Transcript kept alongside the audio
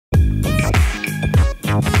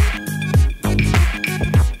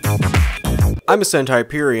I'm a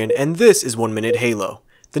Hyperion, and this is 1 Minute Halo.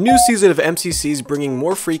 The new season of MCC is bringing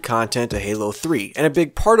more free content to Halo 3, and a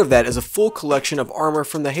big part of that is a full collection of armor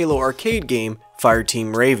from the Halo arcade game,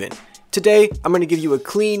 Fireteam Raven. Today, I'm going to give you a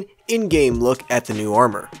clean, in-game look at the new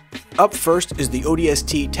armor. Up first is the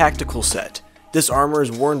ODST Tactical set. This armor is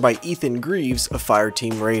worn by Ethan Greaves of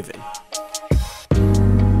Fireteam Raven.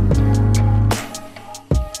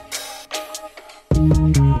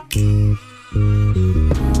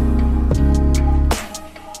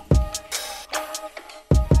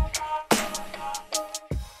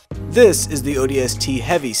 This is the ODST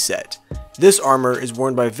Heavy set. This armor is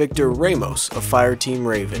worn by Victor Ramos of Fireteam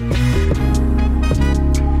Raven.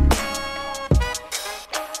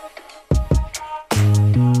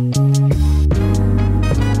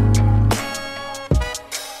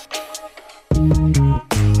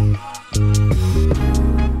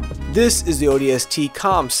 This is the ODST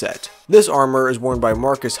Comm set. This armor is worn by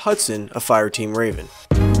Marcus Hudson of Fireteam Raven.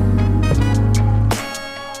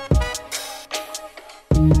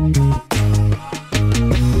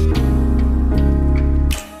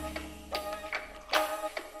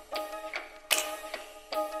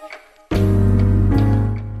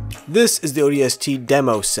 This is the ODST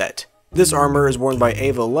Demo set. This armor is worn by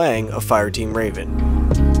Ava Lang of Fireteam Raven.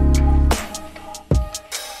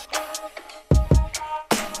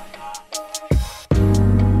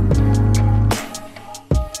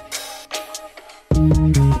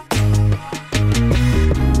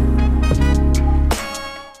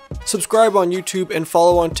 Subscribe on YouTube and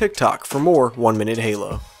follow on TikTok for more 1 Minute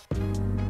Halo.